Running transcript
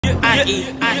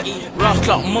Anti, rough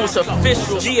clock, most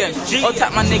official. GM, I'll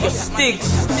tap my nigga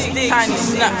Stigs.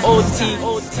 T.Snap, OT,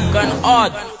 gun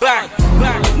hard, bang.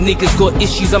 Niggas got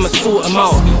issues, I'ma sort them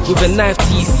out. With a knife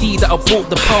till you see that I bought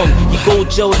the pound. You go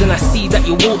jail, then I see that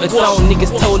you water down.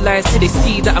 Niggas tell lies till they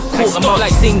see that I caught them out.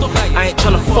 Like sing, I ain't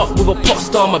tryna fuck with a pop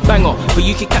star, I'm a banger. But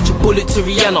you can catch a bullet to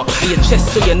Rihanna. In your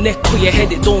chest or your neck or your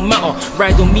head, it don't matter.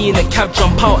 Ride on me in a cab,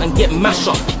 jump out and get mashed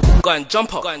up. Go and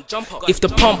jump up. If the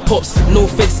pump pops, no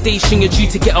fed station, you're due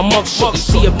to get a mug shot. You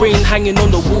see your brain hanging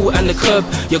on the wall and the curb.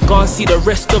 You're gonna see the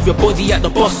rest of your body at the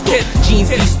bus stop.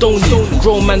 Jeans be stony,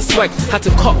 grown man swag. Had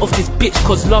to cut off this bitch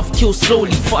cause love kills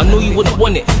slowly. I know you wouldn't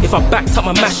want it if I backed up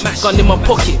my mash. Gun in my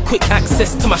pocket, quick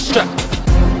access to my strap.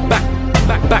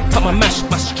 Back up my mash,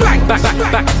 my strap. Back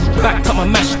up my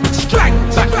mash, strap.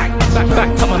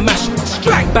 Back up my mash,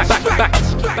 strap. Back.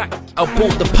 I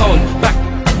bought the pound.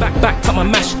 Back up my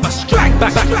mash, my strap.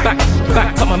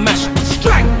 Back up my mash,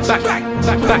 strap.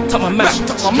 Back up my mash,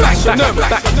 back.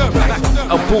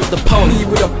 I bought the pound. Me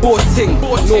with a board ting,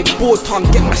 no board time,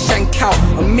 get my shank out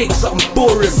and make something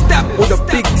boring. Step with a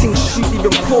big ting, shoot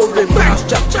even pouring. When I'm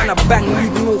strapped tryna bang,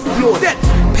 leaving no floor.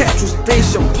 Petrol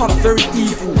station, pump very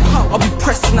evil. I'll be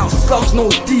pressing out slugs, no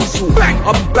diesel.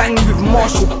 I'll be banging with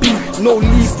Marshall B, no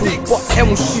lethal. But M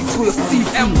will shoot through your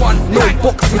seafood. No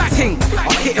boxing ting,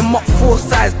 I'll hit him up 4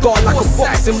 sides, guard like a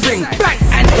boxing ring.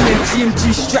 And in a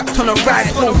GMG strapped on a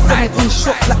ride home, 17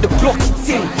 shots like the blocky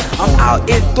ting. I'm out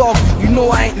here dog, you know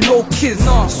I ain't low kids.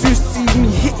 Soon see me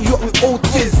hit you up with old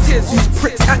tiz. These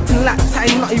pricks acting like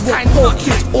tiny nutty won't poor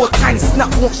kids. Or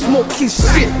T.Snap won't smoke his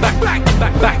shit. Back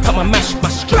up my mash, my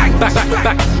strap. Back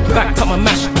up my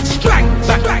mash, strap.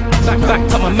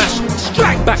 Back up my mash,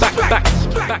 strap. Back.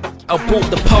 I bought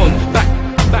the pound.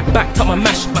 Back up my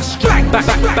mash, my strap. Back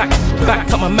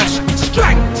up my mash,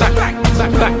 strap.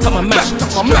 Back up my mash,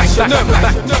 back.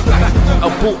 I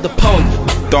bought the pound.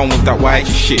 Done with that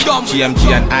YG shit.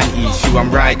 GMG and Antis, who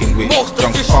I'm riding with.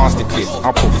 Drunk past the clip,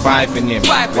 I put 5 in him.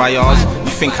 YRs,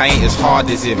 you think I ain't as hard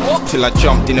as him? Till I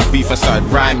jumped in a beef and started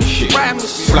rhyming shit.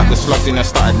 Slapped the slugs in and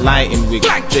started lighting with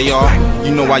JR,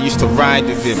 you know I used to ride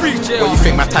with him. What you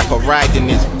think my type of riding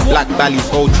is? Black valleys,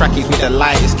 old trackies with the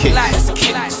lightest kicks.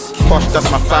 Posh,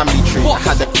 that's my family tree. I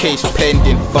had a case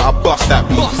pending, but I bust that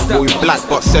beat. Boy, black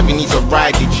but 7 needs a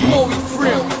riding G.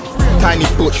 Tiny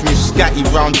butch move scatty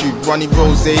round you. Ronnie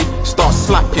Rose, start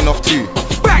slapping off too.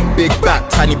 Big back,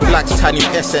 tiny blacks, tiny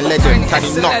S and legend. Tiny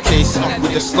nutcase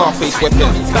with the Scarface weapon.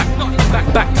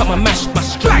 Back up my mash, my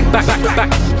strap. Back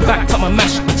up my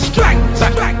mash, strap.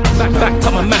 Back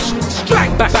up my mash,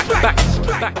 strap. Back.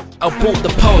 I bought the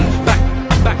pound.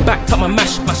 Back up my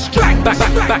mash, my strap.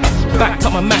 Back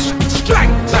up my mash, strap.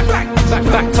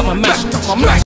 Back up my mash.